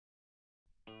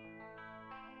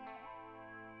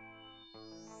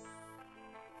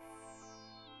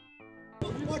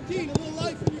14, a little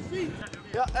life in your feet.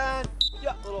 Yeah, and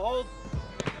yeah, little hold.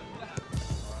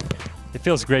 It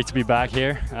feels great to be back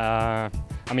here. I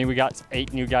mean, we got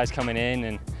 8 new guys coming in,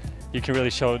 and you can really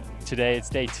show today it's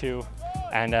day 2,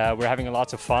 and we're having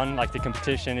lots of fun. Like, the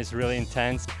competition is really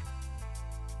intense.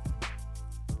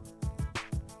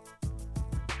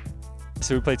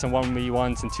 So we played some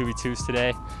 1v1s and 2v2s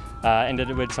today. Ended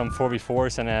it with some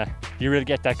 4v4s, and you really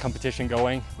get that competition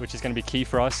going, which is going to be key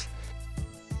for us.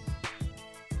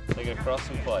 Take it across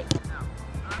and fight.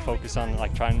 Focus on,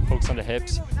 try and focus on the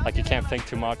hips. Like, you can't think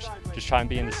too much. Just try and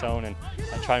be in the zone and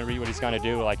try and read what he's going to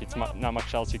do. Like, it's not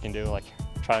much else you can do. Like,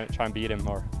 try and beat him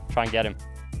or try and get him.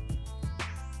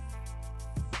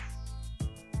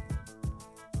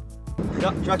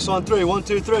 Yeah, Drexel on 3. 1,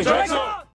 2, 3. Drexel!